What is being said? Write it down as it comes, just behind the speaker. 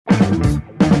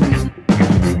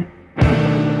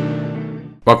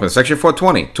Welcome to Section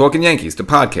 420, Talking Yankees, the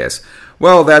podcast.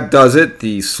 Well, that does it.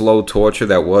 The slow torture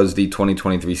that was the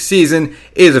 2023 season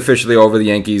is officially over. The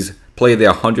Yankees play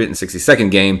their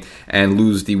 162nd game and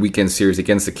lose the weekend series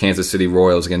against the Kansas City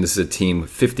Royals. Again, this is a team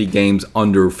 50 games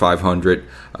under 500.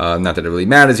 Not that it really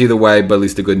matters either way, but at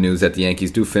least the good news that the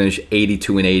Yankees do finish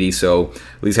 82-80, so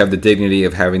at least have the dignity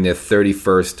of having their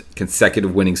 31st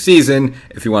consecutive winning season.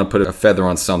 If you want to put a feather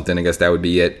on something, I guess that would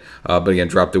be it. But again,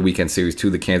 drop the weekend series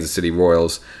to the Kansas City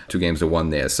Royals,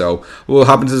 2-1 there. So we'll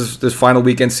hop into this final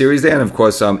weekend series there, and of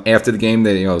course, after the game,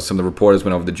 some of the reporters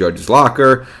went over to Judge's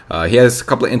locker. He has a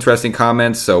couple of interesting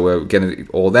comments, so we're getting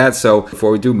all that. So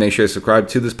before we do, make sure to subscribe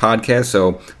to this podcast.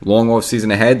 So long off season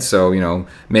ahead, so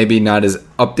maybe not as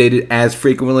updated as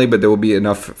frequently, but there will be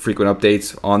enough frequent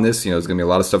updates on this. There's going to be a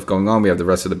lot of stuff going on. We have the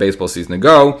rest of the baseball season to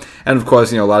go, and of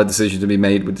course, a lot of decisions to be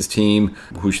made with this team.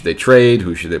 Who should they trade?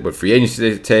 What free agency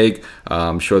they take?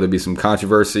 I'm sure there'll be some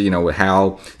controversy, with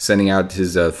Hal sending out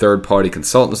his third-party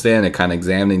consultants there, and they're kind of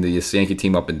examining the Yankee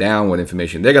team up and down, what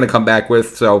information they're going to come back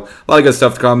with. So a lot of good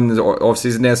stuff to come in the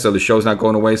off-season there, so the show's not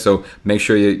going away, so make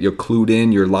sure you're clued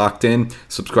in, you're locked in.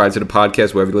 Subscribe to the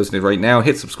podcast wherever you're listening right now.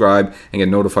 Hit subscribe and get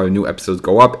notified when new episodes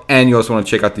go up. And you also want to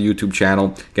check out the YouTube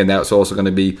channel. Again, that's also going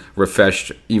to be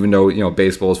refreshed, even though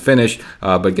baseball is finished.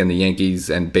 But again, the Yankees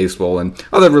and baseball and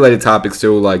other related topics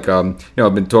too. Like I've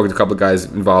been talking to a couple of guys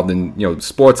involved in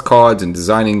sports cards and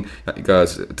designing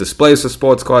displays for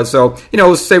sports cards. So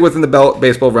stay within the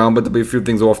baseball realm, but there'll be a few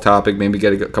things off topic. Maybe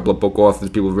get a couple of book authors,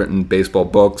 people who've written baseball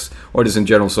books, or just in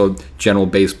general, so general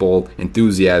baseball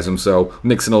enthusiasm. So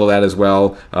mixing all of that as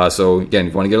well. So again,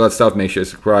 if you want to get all that stuff, make sure to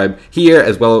subscribe here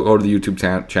as well. Go to the YouTube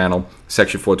channel,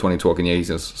 Section 420 Talking Yankees,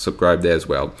 and subscribe there as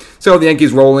well. So the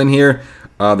Yankees roll in here,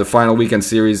 the final weekend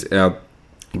series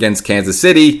against Kansas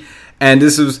City. And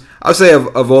this is, I'll say,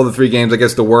 of all the three games, I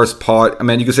guess the worst part. I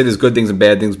mean, you could say there's good things and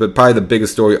bad things, but probably the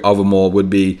biggest story of them all would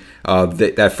be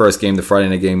that first game, the Friday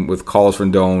night game with Carlos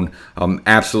Rendon.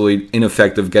 Absolutely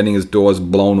ineffective, getting his doors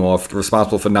blown off,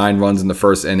 responsible for 9 runs in the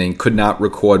first inning, could not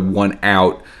record 1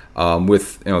 out.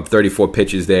 With 34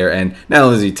 pitches there, and not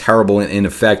only is he terrible and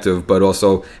ineffective, but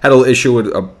also had a little issue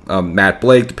with Matt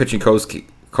Blake, the pitching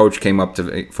coach came up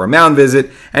for a mound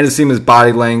visit, and it seemed his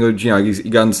body language, you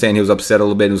got to understand he was upset a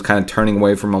little bit. He was kind of turning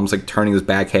away from, almost like turning his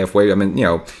back halfway. I mean,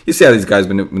 you see how these guys,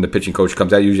 when the pitching coach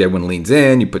comes out, usually everyone leans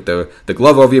in, you put the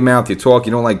glove over your mouth, you talk,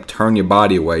 you don't turn your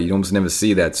body away. You almost never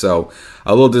see that. So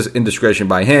a little indiscretion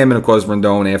by him, and of course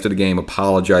Rendon after the game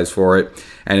apologized for it,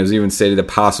 and it was even stated that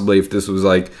possibly if this was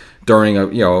during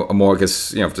a more, I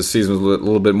guess, if the season was a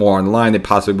little bit more on the line, they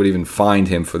possibly would even find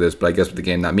him for this. But I guess with the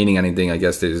game not meaning anything, I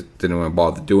guess they just didn't want to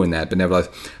bother doing that. But nevertheless,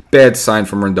 bad sign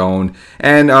from Rendon.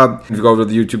 And if you go over to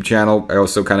the YouTube channel, I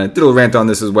also kind of did a little rant on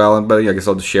this as well. But I guess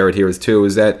I'll just share it here as too,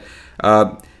 is that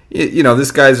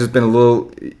this guy's just been a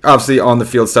little, obviously on the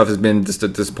field stuff has been just a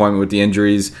disappointment with the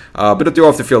injuries, but at the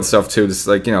off the field stuff too, just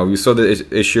you saw the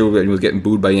issue and he was getting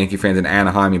booed by Yankee fans in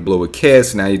Anaheim. He blew a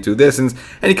kiss, now you do this, and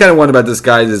you kind of wonder about this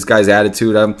guy's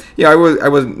attitude. I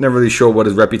was never really sure what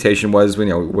his reputation was when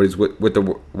what he's with the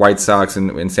White Sox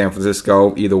in San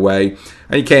Francisco. Either way,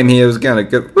 and he came here, he was kind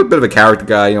of a bit of a character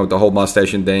guy, with the whole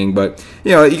mustache and thing. But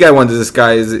you got to wonder, this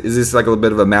guy is this like a little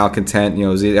bit of a malcontent?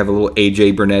 Does he have a little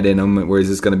AJ Burnett in him, where is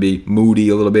this going to be moody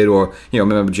a little bit? Or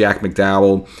remember Jack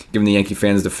McDowell giving the Yankee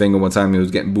fans the finger one time, he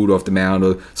was getting booed off the mound,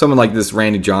 or someone like this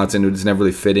Randy Johnson who just never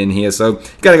really fit in here. So you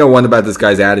gotta go wonder about this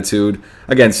guy's attitude.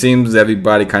 Again, seems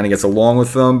everybody kind of gets along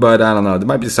with him, but I don't know, there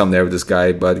might be something there with this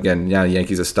guy. But again, the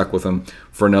Yankees are stuck with him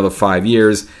for another 5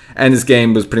 years, and this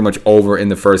game was pretty much over in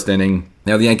the first inning.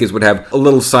 Now the Yankees would have a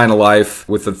little sign of life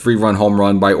with a 3-run home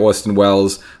run by Austin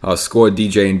Wells, scored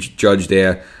DJ and Judge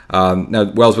there. Now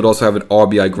Wells would also have an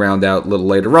RBI ground out a little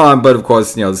later on, but of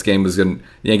course, this game was going.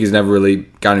 The Yankees never really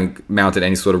mounted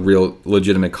any sort of real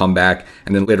legitimate comeback,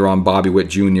 and then later on, Bobby Witt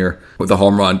Jr. with a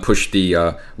home run pushed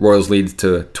the Royals lead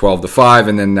to 12-5,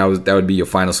 and then that would be your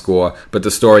final score. But the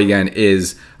story again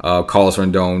is Carlos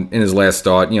Rendon in his last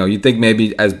start. You'd think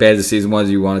maybe as bad as the season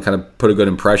was, you want to kind of put a good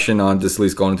impression on just at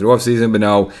least going into the offseason, but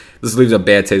no, this leaves a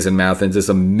bad taste in the mouth, and it's just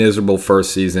a miserable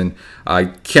first season. I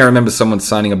can't remember someone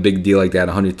signing a big deal like that,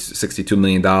 $162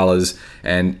 million,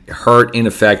 and hurt,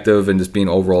 ineffective, and just being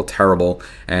overall terrible.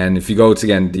 And if you go to,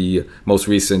 again, the most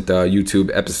recent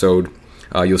YouTube episode,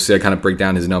 you'll see I kind of break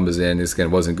down his numbers in. This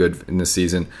again wasn't good in this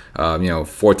season.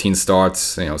 14 starts,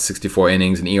 64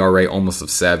 innings, an ERA almost of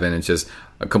 7. It's just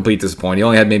a complete disappointment. He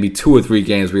only had maybe 2 or 3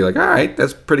 games where you're like, all right,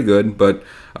 that's pretty good. But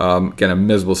Again, a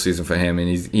miserable season for him, and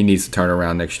he needs to turn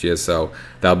around next year. So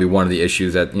that'll be one of the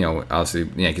issues that, obviously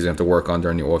the Yankees have to work on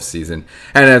during the offseason.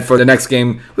 And then for the next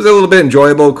game, it was a little bit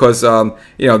enjoyable because, the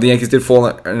Yankees did fall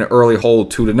in an early hole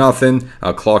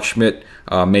 2-0. Clarke Schmidt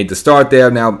made the start there.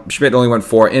 Now, Schmidt only went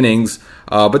 4 innings.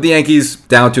 But the Yankees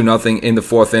down 2-0 in the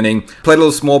 4th inning. Played a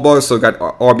little small ball, so got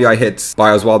RBI hits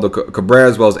by Oswaldo Cabrera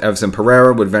as well as Everson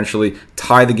Pereira. Would eventually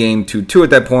tie the game 2-2 at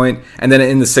that point. And then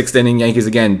in the 6th inning, Yankees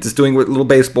again just doing a little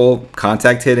baseball,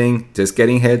 contact hitting, just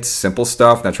getting hits, simple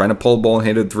stuff. Not trying to pull the ball and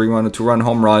hit a 3-run or 2-run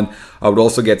home run. Would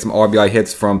also get some RBI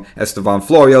hits from Estevan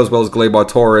Florio as well as Gleyber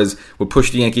Torres. Would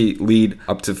push the Yankee lead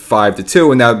up to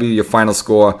 5-2, and that would be your final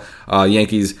score.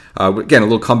 Yankees, again, a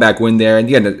little comeback win there. And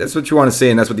again, that's what you want to see,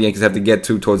 and that's what the Yankees have to get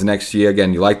to towards next year.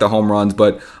 Again, you like the home runs,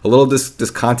 but a little this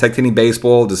contact hitting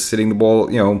baseball, just sitting the ball,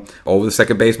 over the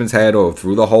second baseman's head or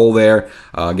through the hole there.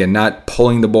 Again, not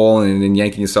pulling the ball and then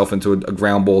yanking yourself into a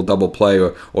ground ball double play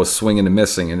or swinging and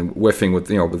missing and whiffing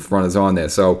with runners on there.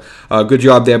 So good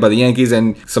job there by the Yankees,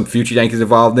 and some future Yankees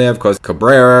involved there. Of course,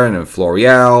 Cabrera and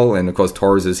Florial, and of course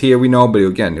Torres is here, we know, but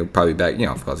again, he'll probably be back.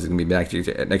 Of course, he's going to be back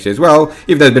next year as well.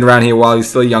 Even though he's been around here a while, he's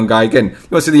still a young guy. Again, you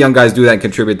want to see the young guys do that and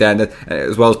contribute that,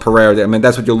 as well as Pereira. I mean,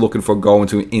 that's what you're looking for going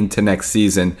into next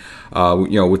season.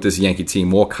 With this Yankee team,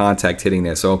 more contact hitting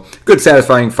there. So good,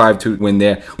 satisfying 5-2 win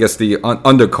there. I guess the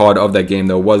undercard of that game,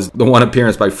 though, was the one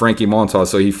appearance by Frankie Montas.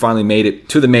 So he finally made it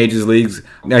to the majors leagues.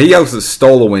 Now, he also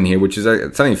stole a win here, which is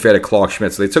it's not even fair to Clarke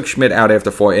Schmidt. So they took Schmidt out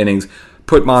after 4 innings,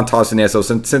 put Montas in there. So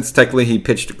since technically he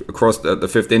pitched across the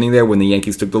 5th inning there when the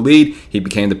Yankees took the lead, he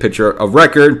became the pitcher of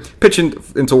record, pitching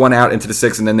into 1 out into the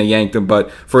 6th, and then they yanked him.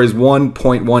 But for his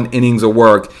 1.1 innings of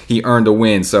work, he earned a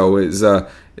win. So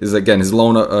is again his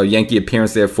lone Yankee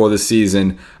appearance there for the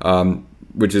season,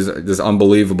 which is just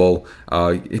unbelievable.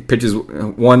 He pitches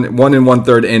 1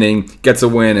 1/3 inning, gets a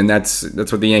win, and that's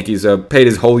what the Yankees paid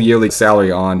his whole yearly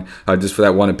salary on, just for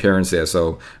that one appearance there.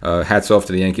 So hats off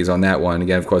to the Yankees on that one.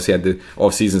 Again, of course, he had the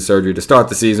off-season surgery to start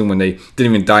the season when they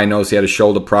didn't even diagnose he had a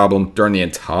shoulder problem during the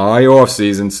entire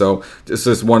off-season. So this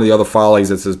is one of the other follies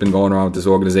that has been going on with this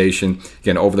organization,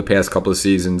 again, over the past couple of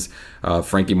seasons.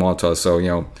 Frankie Montas.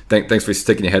 So, thanks for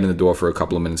sticking your head in the door for a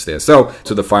couple of minutes there. So,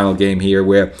 to the final game here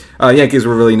where Yankees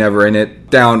were really never in it,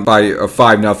 down by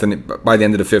 5-0 by the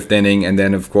end of the 5th inning. And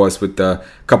then, of course, with a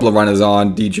couple of runners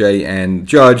on, DJ and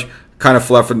Judge, kind of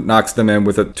Fluff knocks them in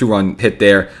with a 2-run hit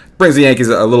there. Brings the Yankees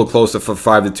a little closer for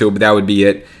 5-2, but that would be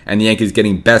it. And the Yankees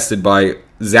getting bested by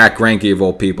Zach Greinke, of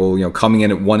all people, coming in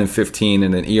at 1-15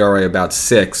 and an ERA about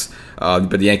 6.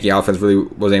 But the Yankee offense really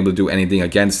wasn't able to do anything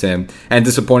against him. And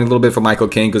disappointing a little bit for Michael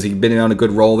King because he'd been on a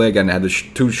good roll there. Again, had the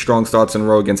 2 strong starts in a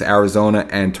row against Arizona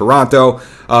and Toronto,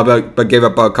 but gave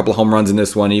up a couple of home runs in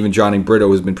this one. Even Johnny Brito,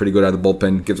 who's been pretty good out of the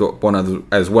bullpen, gives up one other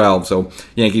as well. So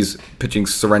Yankees pitching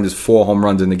surrenders 4 home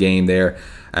runs in the game there.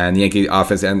 And the Yankee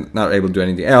offense not able to do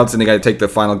anything else. And they got to take the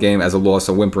final game as a loss,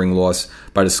 a whimpering loss,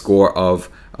 by the score of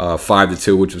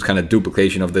 5-2, which was kind of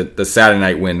duplication of the Saturday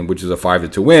night win, which was a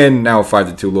 5-2 win, now a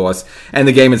 5-2 loss. And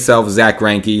the game itself, Zach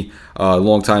Greinke,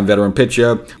 longtime veteran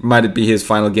pitcher, might it be his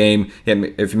final game.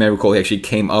 If you may recall, he actually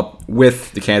came up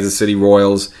with the Kansas City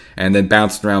Royals and then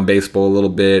bounced around baseball a little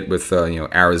bit with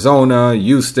Arizona,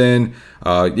 Houston.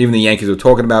 Even the Yankees were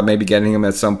talking about maybe getting him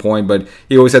at some point, but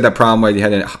he always had that problem where he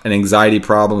had an anxiety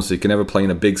problem, so he could never play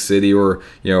in a big city or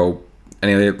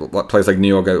any other place like New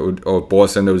York or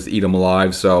Boston that was eat him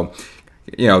alive. So,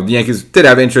 the Yankees did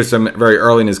have interest in him very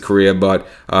early in his career, but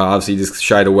obviously he just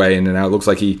shied away. And now it looks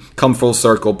like he come full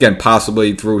circle again,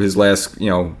 possibly through his last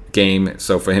game.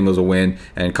 So for him it was a win,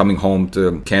 and coming home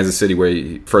to Kansas City where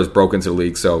he first broke into the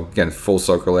league. So again, full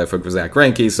circle there for Zach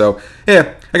Greinke. So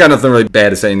yeah, I got nothing really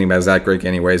bad to say anything about Zach Greinke.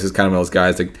 Anyways, he's kind of one of those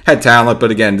guys that had talent, but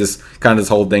again, just kind of this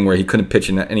whole thing where he couldn't pitch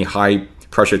in any high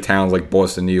pressure towns like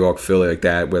Boston, New York, Philly, like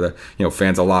that, where the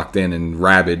fans are locked in and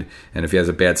rabid, and if he has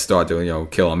a bad start, they'll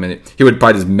kill him. And he would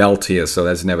probably just melt here, so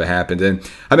that's never happened. And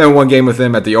I remember one game with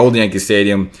him at the old Yankee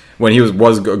Stadium when he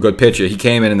was a good pitcher. He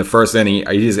came in the first inning.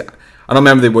 I don't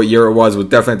remember what year it was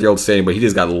definitely at the old stadium, but he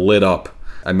just got lit up.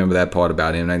 I remember that part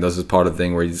about him, and this is part of the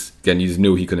thing where he just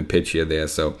knew he couldn't pitch here there.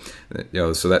 So,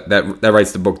 so that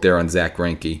writes the book there on Zach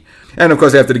Greinke. And of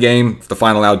course, after the game, the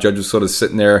final out, Judge was sort of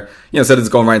sitting there, instead of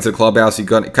just going right into the clubhouse, he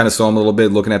kind of saw him a little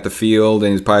bit, looking at the field,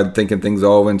 and he's probably thinking things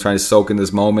over and trying to soak in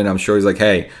this moment. I'm sure he's like,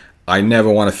 hey, I never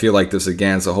want to feel like this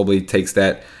again. So hopefully he takes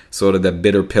that sort of that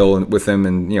bitter pill with him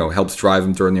and, helps drive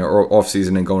him during the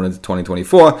offseason and going into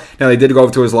 2024. Now, they did go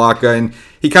over to his locker, and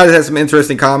he kind of had some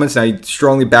interesting comments. Now, he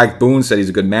strongly backed Boone, said he's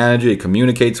a good manager, he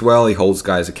communicates well, he holds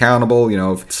guys accountable.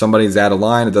 If somebody's out of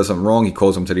line or does something wrong, he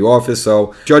calls them to the office.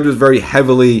 So Judge was very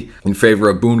heavily in favor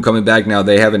of Boone coming back. Now,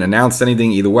 they haven't announced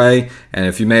anything either way, and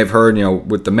if you may have heard,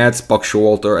 with the Mets, Buck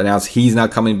Showalter announced he's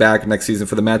not coming back next season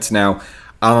for the Mets. Now,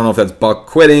 I don't know if that's Buck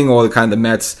quitting or the kind of the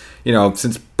Mets,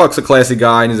 since Buck's a classy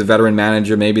guy and he's a veteran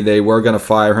manager, maybe they were going to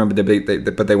fire him,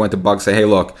 but they went to Buck and say, hey,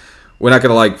 look, we're not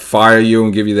going to fire you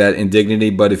and give you that indignity,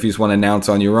 but if you just want to announce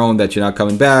on your own that you're not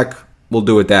coming back, we'll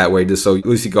do it that way, just so at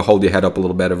least you can hold your head up a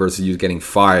little better versus you getting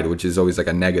fired, which is always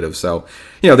a negative. So,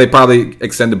 they probably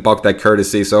extended Buck that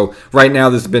courtesy. So right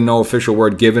now there's been no official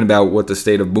word given about what the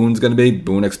state of Boone's going to be.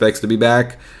 Boone expects to be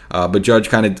back. But Judge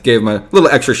kind of gave him a little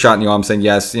extra shot in the arm saying,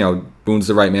 yes, Boone's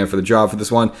the right man for the job for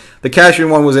this one. The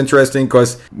Cashman one was interesting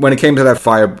because when it came to that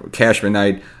fire Cashman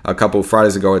night a couple of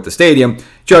Fridays ago at the stadium,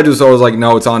 Judge was always like,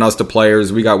 no, it's on us, the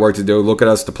players. We got work to do. Look at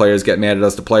us, the players. Get mad at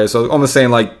us, the players. So almost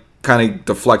saying kind of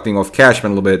deflecting off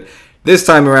Cashman a little bit. This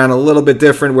time around, a little bit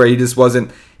different, where he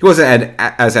wasn't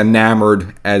as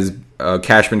enamored as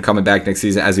Cashman coming back next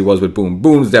season as he was with Boone.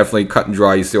 Boone's definitely cut and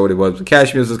dry. You see what it was. But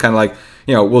Cashman was just kind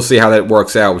of we'll see how that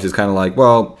works out, which is kind of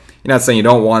well, you're not saying you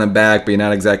don't want him back, but you're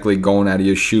not exactly going out of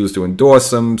your shoes to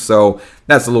endorse him. So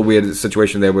that's a little weird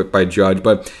situation there by Judge.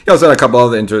 But he also had a couple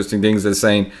other interesting things that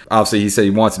saying, obviously he said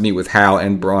he wants to meet with Hal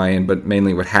and Brian, but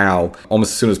mainly with Hal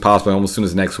almost as soon as possible, almost as soon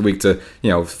as next week to,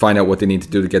 find out what they need to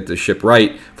do to get the ship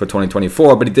right for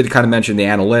 2024. But he did kind of mention the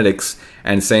analytics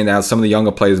and saying that some of the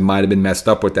younger players might have been messed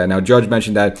up with that. Now, Judge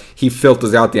mentioned that he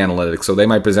filters out the analytics, so they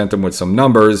might present him with some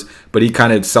numbers, but he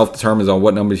kind of self-determines on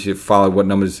what numbers he should follow, what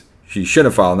numbers he should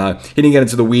have followed. Now, he didn't get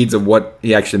into the weeds of what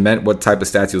he actually meant, what type of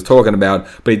stats he was talking about,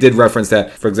 but he did reference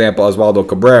that, for example, Oswaldo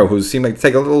Cabrera, who seemed to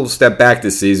take a little step back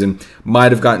this season,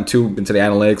 might have gotten too into the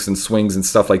analytics and swings and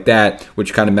stuff like that,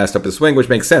 which kind of messed up his swing, which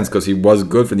makes sense because he was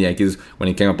good for the Yankees when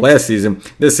he came up last season.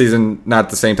 This season, not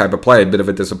the same type of play, a bit of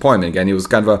a disappointment. Again, he was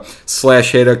kind of a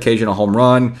slash hitter, occasional home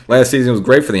run. Last season was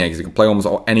great for the Yankees. He could play almost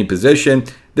any position.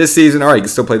 This season, all right, he can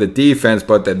still play the defense,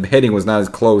 but the hitting was not as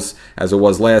close as it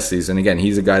was last season. Again,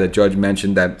 he's a guy that Judge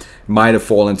mentioned that might have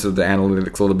fallen into the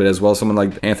analytics a little bit as well. Someone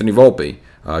like Anthony Volpe.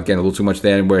 Again, a little too much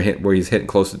there where he's hitting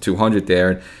close to 200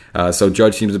 there. So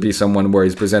Judge seems to be someone where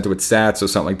he's presented with stats or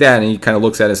something like that, and he kind of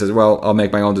looks at it and says, well, I'll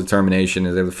make my own determination.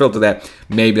 And able to filter that.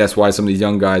 Maybe that's why some of these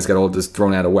young guys got all this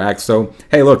thrown out of whack. So,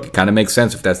 hey, look, it kind of makes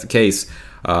sense if that's the case.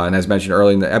 And as mentioned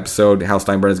earlier in the episode, Hal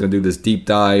Steinbrenner is going to do this deep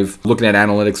dive, looking at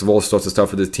analytics of all sorts of stuff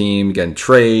for this team, getting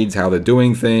trades, how they're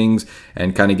doing things,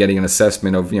 and kind of getting an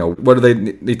assessment of, what do they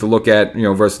need to look at,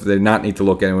 versus they not need to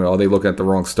look at, and are they looking at the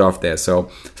wrong stuff there.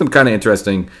 So some kind of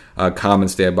interesting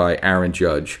comments there by Aaron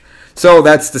Judge. So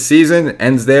that's the season. It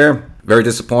ends there. Very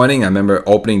disappointing. I remember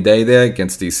opening day there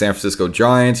against the San Francisco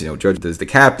Giants. Judge is the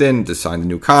captain, just signed a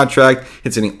new contract.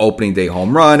 It's an opening day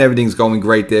home run. Everything's going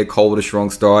great there. Cole with a strong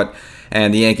start.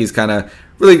 And the Yankees kind of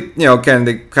really,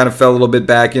 they kind of fell a little bit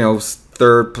back,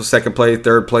 second place,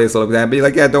 third place, like that. But you're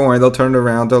like, yeah, don't worry, they'll turn it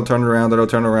around,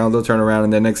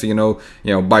 and then next thing you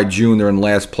know, by June they're in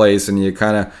last place, and you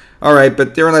kind of, all right,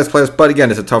 but they're in last place. But again,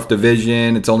 it's a tough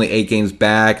division. It's only 8 games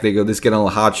back. They go, just get on a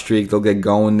hot streak. They'll get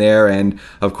going there, and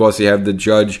of course you have the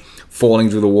Judge falling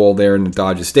through the wall there in the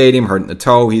Dodger Stadium, hurting the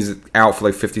toe. He's out for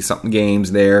 50-something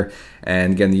games there.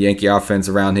 And again, the Yankee offense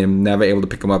around him never able to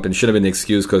pick him up, and should have been the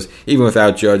excuse because even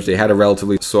without Judge, they had a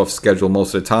relatively soft schedule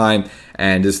most of the time,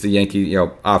 and just the Yankee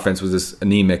offense was just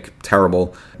anemic,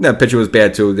 terrible. The pitcher was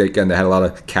bad too. They had a lot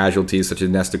of casualties such as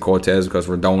Nestor Cortez because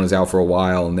Rodon is out for a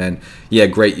while, and then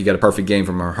great, you got a perfect game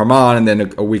from Herman, and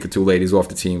then a week or two later he's off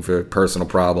the team for personal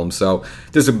problems. So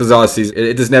just a bizarre season.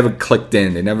 It just never clicked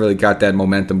in. They never really got that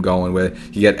momentum going where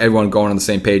you get everyone going on the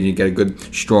same page and you get a good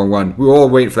strong run. We were all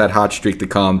waiting for that hot streak to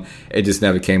come. It just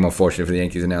never came, unfortunately, for the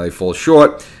Yankees, and now they fall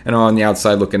short and are on the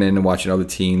outside looking in and watching other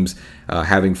teams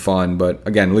having fun. But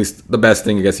again, at least the best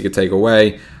thing I guess you could take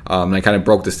away, and I kind of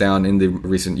broke this down in the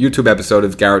recent YouTube episode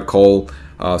of Garrett Cole,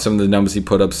 some of the numbers he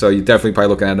put up. So you're definitely probably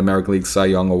looking at an American League Cy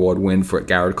Young Award win for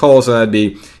Garrett Cole. So that'd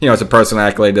be, it's a personal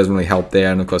accolade, doesn't really help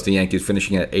there. And of course, the Yankees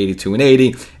finishing at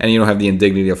 82-80, and you don't have the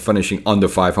indignity of finishing under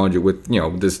 500 with,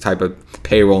 this type of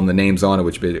payroll and the names on it,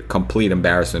 which would be a complete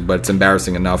embarrassment. But it's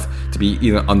embarrassing enough to be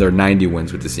even under 90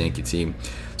 wins with this Yankee team.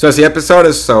 So that's the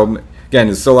episode. So again,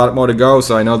 there's still a lot more to go.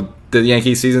 So I know the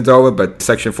Yankees season's over, but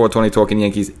Section 420 Talking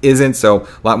Yankees isn't, so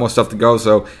a lot more stuff to go.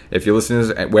 So if you're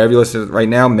listening, wherever you're listening right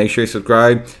now, make sure you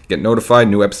subscribe, get notified.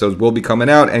 New episodes will be coming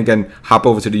out. And again, hop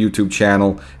over to the YouTube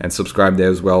channel and subscribe there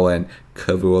as well and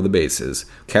cover all the bases.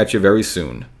 Catch you very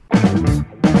soon.